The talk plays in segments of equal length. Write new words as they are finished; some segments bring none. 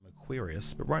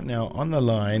Aquarius, but right now on the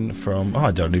line from,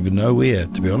 I don't even know where,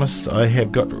 to be honest, I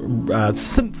have got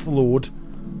Synth Lord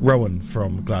Rowan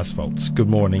from Glass Vaults. Good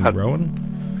morning,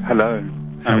 Rowan. Hello.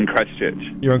 I'm in Christchurch.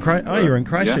 You're in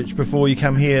Christchurch before you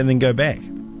come here and then go back?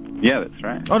 Yeah, that's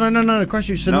right. Oh, no,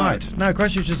 Christchurch tonight. No,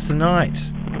 Christchurch is tonight.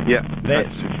 Yeah,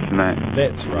 that's tonight.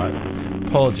 That's right.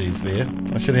 Apologies there.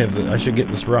 I should get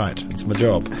this right. It's my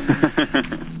job.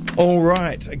 All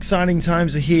right, exciting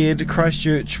times ahead.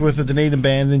 Christchurch with the Dunedin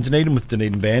Band, then Dunedin with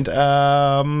Dunedin Band.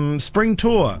 Spring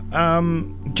tour,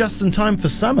 just in time for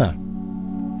summer.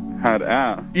 Hard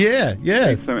out. Yeah.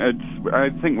 I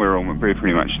think we're all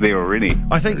pretty much there already.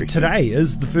 I think today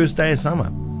is the first day of summer.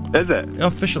 Is it?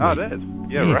 Officially. Oh, it is.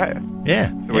 Yeah, yes. Right. Yeah.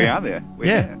 So we are there.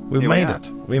 We've made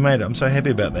it. We made it. I'm so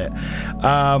happy about that.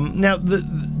 Now,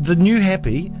 the new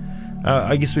Happy,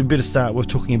 I guess we better start with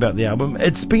talking about the album.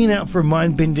 It's been out for a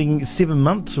mind-bending 7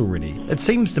 months already. It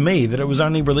seems to me that it was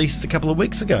only released a couple of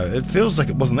weeks ago. It feels like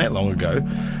it wasn't that long ago.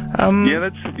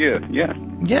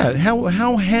 Yeah.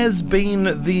 How has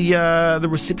been the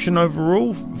reception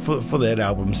overall for that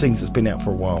album since it's been out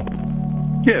for a while?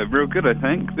 Yeah, real good, I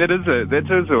think. That is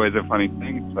always a funny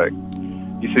thing. It's like,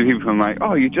 you see people like,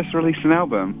 oh, you just released an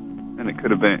album. And it could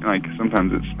have been, like,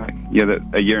 sometimes it's like, that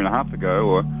a year and a half ago,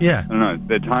 or, I don't know,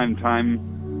 the time kind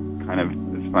of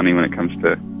is funny when it comes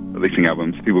to releasing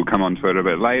albums. People come onto it a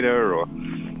bit later, or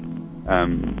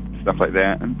stuff like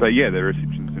that. But yeah, the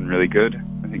reception's been really good.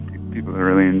 I think people are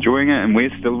really enjoying it, and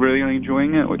we're still really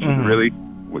enjoying it, which is really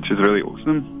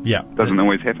awesome. Yeah. Doesn't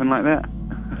always happen like that.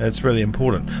 It's really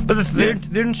important. But the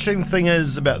interesting thing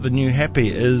is about the new Happy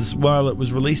is, while it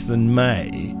was released in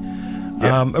May,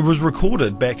 it was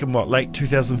recorded back in late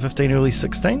 2015, early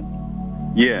 16?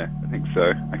 Yeah, I think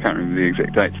so. I can't remember the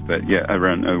exact dates, but yeah,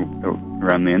 around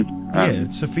then.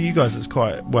 So for you guys, it's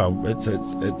quite it's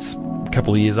a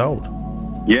couple of years old.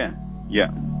 Yeah.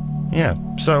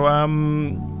 So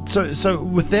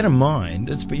with that in mind,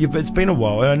 it's been a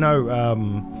while. I know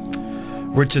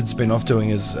Richard's been off doing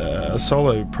his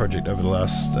solo project over the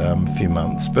last few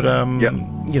months, but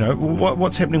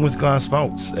what's happening with Glass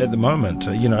Vaults at the moment?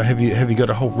 Have you got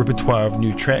a whole repertoire of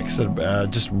new tracks that are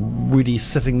just ready,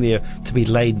 sitting there to be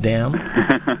laid down?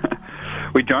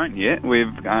 We don't yet.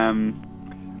 We've kind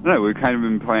of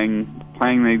been playing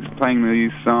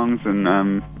these songs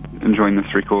and enjoying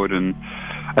this record, and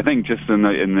I think just in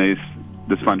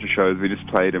this bunch of shows we just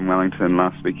played in Wellington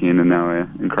last weekend, and now we're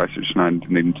in Christchurch tonight and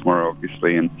Dunedin tomorrow,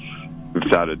 obviously, and we've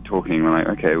started talking. We're like,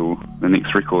 okay, well, the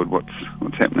next record, what's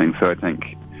happening? So I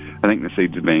think the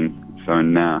seeds are being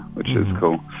sown now, which is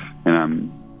cool,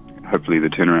 and hopefully the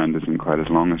turnaround isn't quite as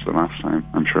long as the last time.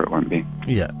 I'm sure it won't be.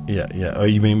 Yeah. Oh,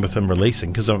 you mean with them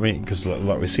releasing? Because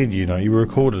like we said, you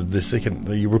recorded this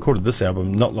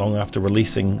album not long after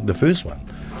releasing the first one.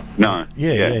 No.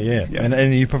 Yeah.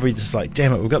 And you're probably just like,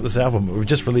 damn it, we've got this album, but we've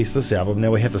just released this album, now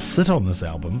we have to sit on this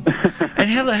album. And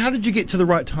how did you get to the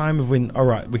right time of when, all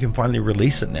right, we can finally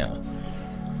release it now?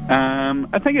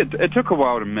 I think it took a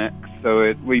while to mix,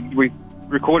 so we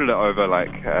recorded it over I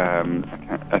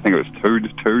think it was two to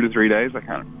 3 days, I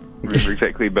can't remember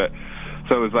exactly, but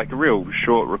so it was like a real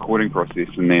short recording process,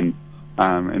 and then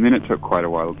it took quite a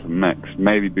while to mix,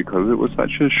 maybe because it was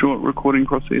such a short recording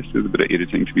process. There's a bit of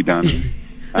editing to be done.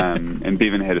 And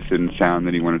Bevan had a certain sound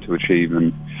that he wanted to achieve,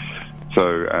 and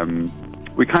so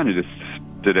we kind of just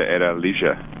did it at our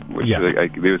leisure, which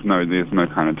there's no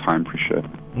kind of time pressure.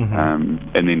 And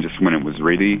then just when it was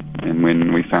ready, and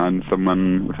when we found a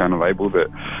label that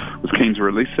was keen to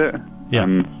release it,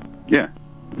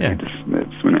 that's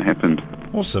when it happened.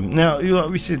 Awesome. Now,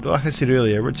 like I said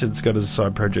earlier, Richard's got his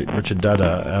side project, Richard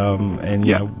Dada, and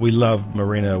we love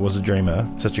Marina Was a Dreamer,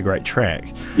 such a great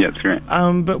track. Yeah, it's great.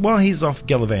 But while he's off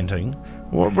gallivanting,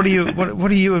 what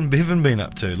are you and Bevan been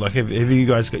up to? Like, have you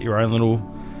guys got your own little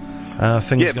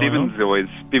things going on?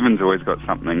 Bevan's always got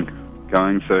something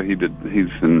going. So he's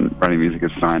been writing music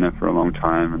as Signer for a long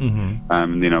time,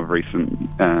 and then of recent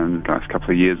last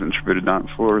couple of years, Introverted Dance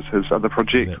Floor is his other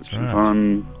project, which is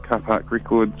on Car Park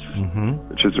Records,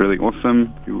 which is really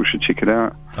awesome. People should check it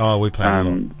out. Oh, we play a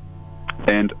lot.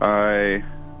 And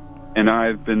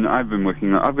I've been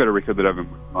working. I've got a record that I've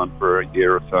been working on for a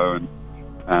year or so,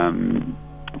 and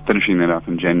finishing that up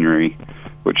in January,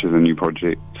 which is a new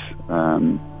project.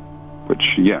 Looking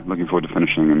forward to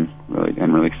finishing and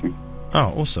releasing.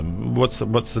 Oh, awesome! What's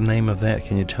the name of that?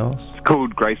 Can you tell us? It's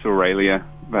called Grace Aurelia,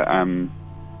 but I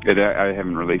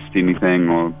haven't released anything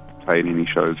or played any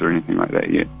shows or anything like that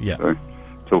yet. Yeah, so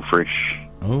it's all fresh.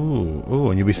 Oh,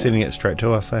 and you'll be sending it straight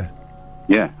to us, eh?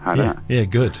 hard Yeah, out. yeah,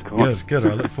 good. Cool. Good.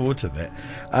 I look forward to that.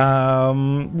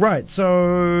 Right,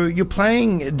 so you're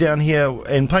playing down here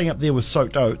and playing up there with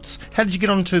Soaked Oats. How did you get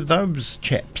onto those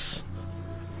chaps?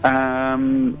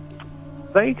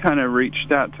 They kind of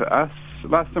reached out to us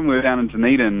last time we were down in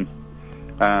Dunedin.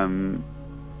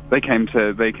 They came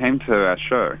to our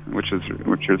show, which was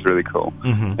really cool.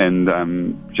 Mm-hmm.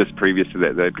 And just previous to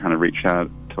that, they'd kind of reached out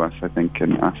to us, I think,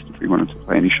 and asked if we wanted to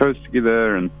play any shows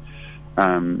together. And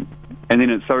then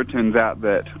it turns out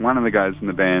that one of the guys in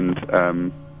the band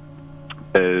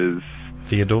is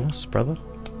Theodore's brother?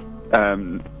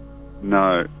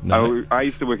 No. I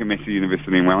used to work at Massey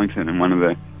University in Wellington, and one of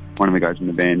the guys in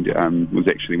the band was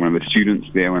actually one of the students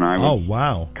there when I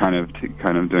was kind of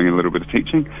doing a little bit of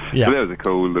teaching. Yeah. So that was a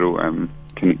cool little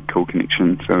cool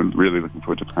connection. So I'm really looking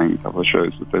forward to playing a couple of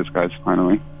shows with those guys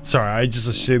finally. Sorry, I just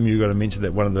assumed you were going to mention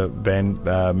that one of the band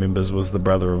members was the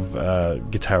brother of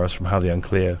guitarist from Harley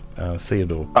Unclear,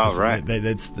 Theodore. Oh, right.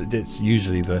 That's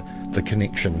usually the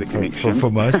connection, for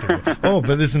most people. Oh,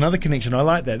 but there's another connection. I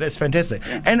like that. That's fantastic.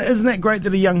 Yeah. And isn't that great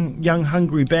that a young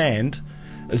hungry band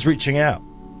is reaching out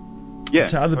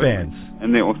to other bands?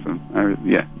 And they're awesome.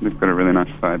 They've got a really nice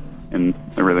vibe and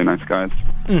they're really nice guys.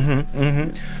 Mm-hmm,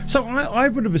 mm-hmm. So I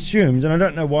would have assumed, and I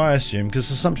don't know why I assumed, because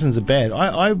assumptions are bad.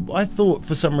 I thought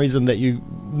for some reason that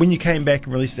when you came back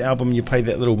and released the album, you played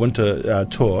that little winter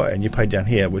tour, and you played down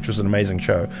here, which was an amazing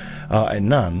show, at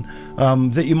None,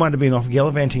 that you might have been off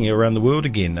gallivanting around the world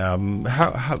again.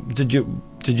 How did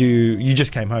you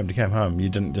just came home? You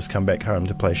didn't just come back home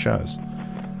to play shows?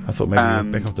 I thought maybe you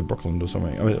were back off to Brooklyn or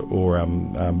something, or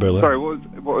Berlin. Sorry, what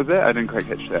was that? I didn't quite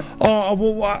catch that. Oh,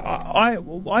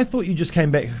 well, I thought you just came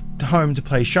back home to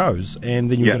play shows, and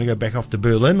then you were going to go back off to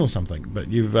Berlin or something. But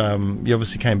you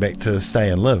obviously came back to stay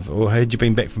and live, or had you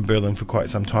been back from Berlin for quite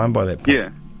some time by that point?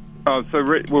 Yeah. Oh, so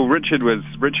Richard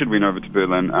went over to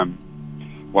Berlin,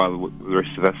 while the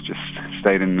rest of us just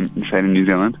stayed in New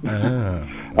Zealand. Ah.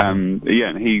 And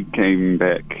he came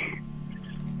back.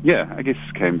 Yeah, I guess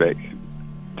came back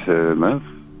to live.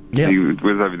 Yeah. He was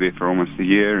over there for almost a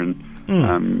year, and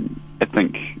I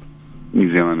think New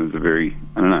Zealand is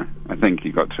I think he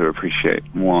got to appreciate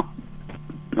more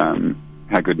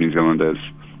how good New Zealand is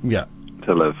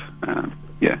to live.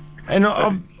 And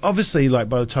obviously, like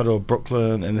by the title of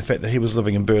Brooklyn and the fact that he was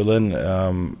living in Berlin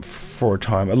for a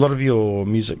time, a lot of your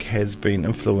music has been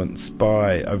influenced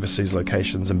by overseas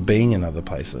locations and being in other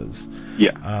places.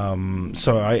 Yeah.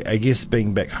 So I guess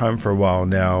being back home for a while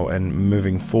now and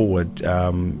moving forward,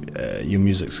 your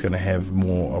music's going to have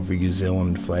more of a New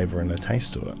Zealand flavour and a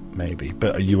taste to it, maybe.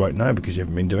 But you won't know because you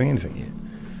haven't been doing anything yet.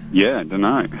 Yeah, I don't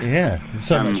know. Yeah, there's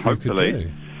so much we could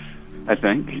do. I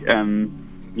think.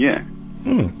 Yeah.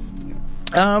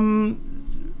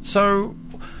 So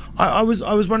I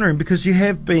was wondering, because you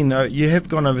have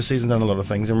gone overseas and done a lot of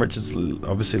things, and Richard's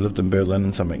obviously lived in Berlin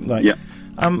and something like. Yeah.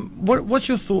 What's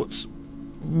your thoughts?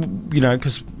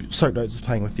 Because Soaked Oats is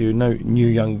playing with you, no new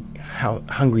young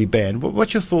hungry band.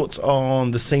 What's your thoughts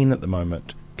on the scene at the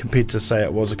moment compared to, say,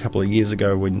 it was a couple of years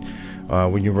ago when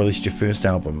you released your first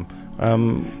album?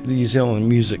 The New Zealand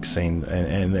music scene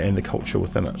and the culture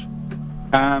within it.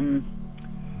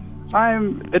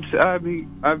 I've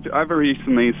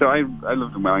recently, so I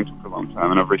lived in Wellington for a long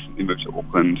time, and I've recently moved to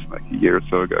Auckland like a year or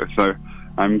so ago. So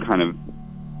I'm kind of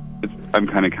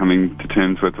coming to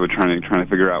terms with, we're trying to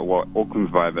figure out what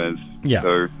Auckland's vibe is. Yeah.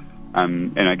 So,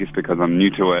 and I guess because I'm new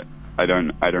to it, I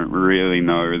don't really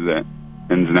know the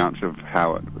ins and outs of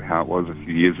how it was a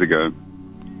few years ago.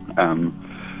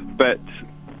 But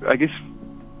I guess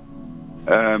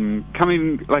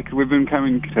we've been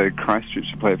coming to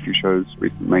Christchurch to play a few shows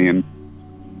recently, and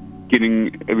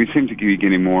we seem to be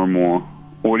getting more and more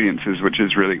audiences, which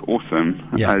is really awesome.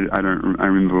 Yeah. I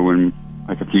remember when,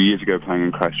 like, a few years ago, playing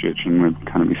in Christchurch, and we'd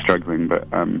kind of be struggling, but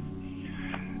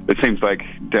it seems like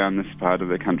down this part of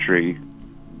the country,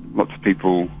 lots of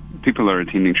people are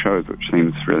attending shows, which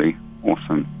seems really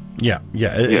awesome. Yeah.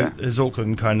 Is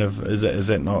Auckland kind of, is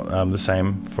that not the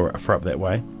same for up that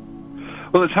way?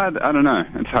 Well, it's hard. I don't know.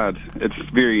 It's hard. It's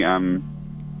very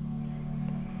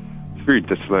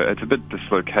it's a bit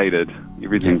dislocated.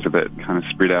 Everything's a bit kind of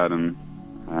spread out, and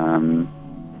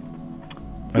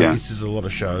I guess there's a lot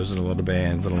of shows and a lot of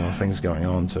bands and a lot of things going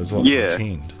on, so there's lots to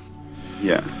attend.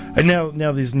 Yeah. And now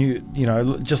there's new,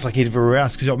 just like everywhere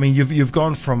else, because I mean you've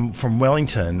gone from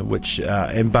Wellington, which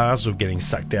and Basel getting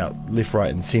sucked out left,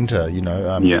 right, and centre. You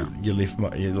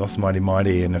lost Mighty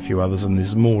Mighty and a few others, and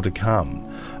there's more to come.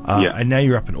 And now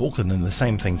you're up in Auckland, and the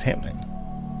same thing's happening.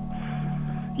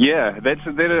 Yeah, that's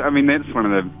one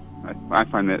of the. I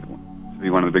find that be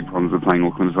one of the big problems of playing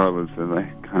Auckland as well. Is that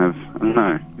they kind of, I don't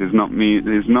know, there's not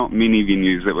many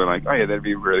venues that were like, oh yeah, that'd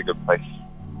be a really good place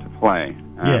to play.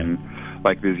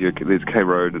 Like there's K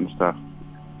Road and stuff,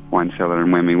 Wine Cellar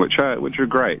and Whammy, which are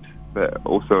great, but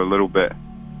also a little bit,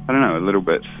 I don't know, a little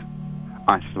bit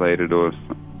isolated, or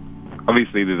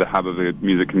obviously they're the hub of the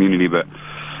music community, but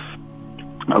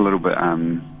a little bit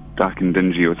dark and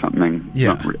dingy or something.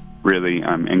 Yeah. Not really,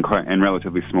 in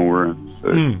relatively small rooms.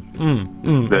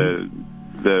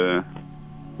 So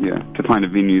to find a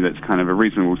venue that's kind of a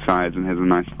reasonable size and has a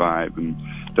nice vibe and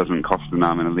doesn't cost an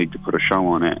arm and a leg to put a show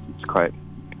on it,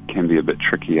 can be a bit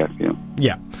tricky, I feel.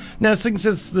 Yeah. Now, since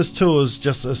this tour is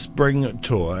just a spring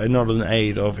tour and not an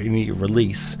aid of any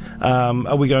release,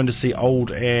 are we going to see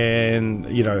old and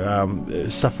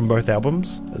stuff from both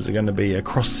albums? Is it going to be a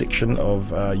cross section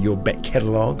of your back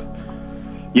catalogue?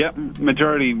 Yeah,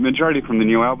 majority from the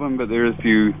new album, but there are a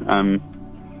few,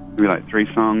 maybe like 3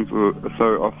 songs or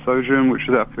so off Sojun, which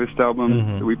is our first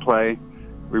album that we play.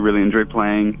 We really enjoy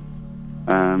playing.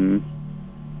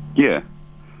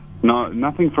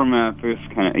 Nothing from our first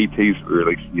kind of EPs we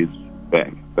released years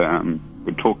back, but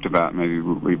we talked about maybe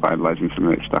revitalising some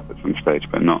of that stuff at some stage,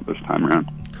 but not this time around.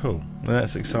 Cool. Well,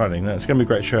 that's exciting. It's going to be a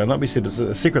great show. And like we said, it's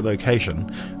a secret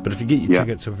location, but if you get your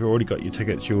tickets, if you've already got your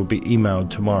tickets, you will be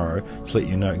emailed tomorrow to let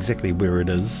you know exactly where it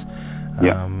is.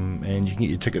 And you can get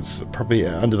your tickets probably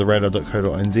at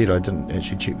undertheradar.co.nz. I didn't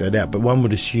actually check that out, but one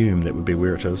would assume that would be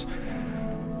where it is.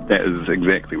 That is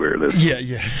exactly where it is.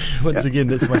 Yeah. Once again,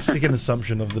 that's my second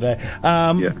assumption of the day.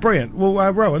 Brilliant.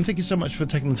 Well, Rowan, thank you so much for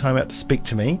taking the time out to speak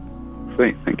to me.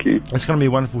 Sweet, thank you. It's going to be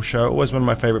a wonderful show. Always one of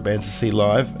my favourite bands to see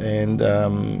live, and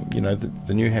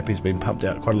the new Happy's been pumped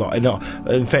out quite a lot.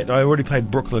 In fact, I already played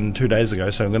Brooklyn 2 days ago,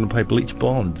 so I'm going to play Bleach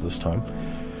Blonde this time.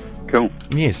 Cool.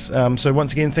 Yes. So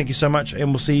once again, thank you so much,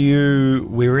 and we'll see you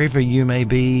wherever you may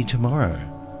be tomorrow.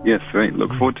 Yes, sweet.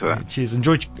 Look forward to it. Cheers.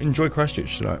 Enjoy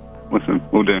Christchurch tonight. Awesome.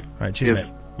 We'll do. All right. Cheers,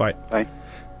 mate. Bye. Bye.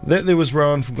 There was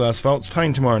Rowan from Glass Vaults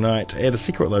playing tomorrow night at a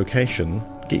secret location.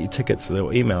 Get your tickets,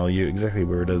 they'll email you exactly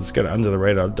where it is. Go to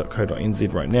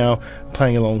undertheradar.co.nz right now.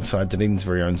 Playing alongside Dunedin's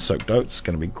very own Soaked Oats. It's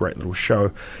going to be a great little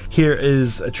show. Here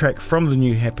is a track from the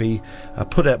new Happy,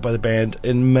 put out by the band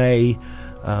in May.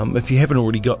 If you haven't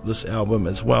already got this album,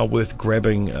 it's well worth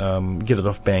grabbing. Get it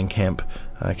off Bandcamp,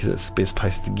 because it's the best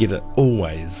place to get it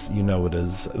always. You know it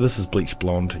is. This is Bleach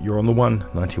Blonde. You're on the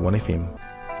 191 FM.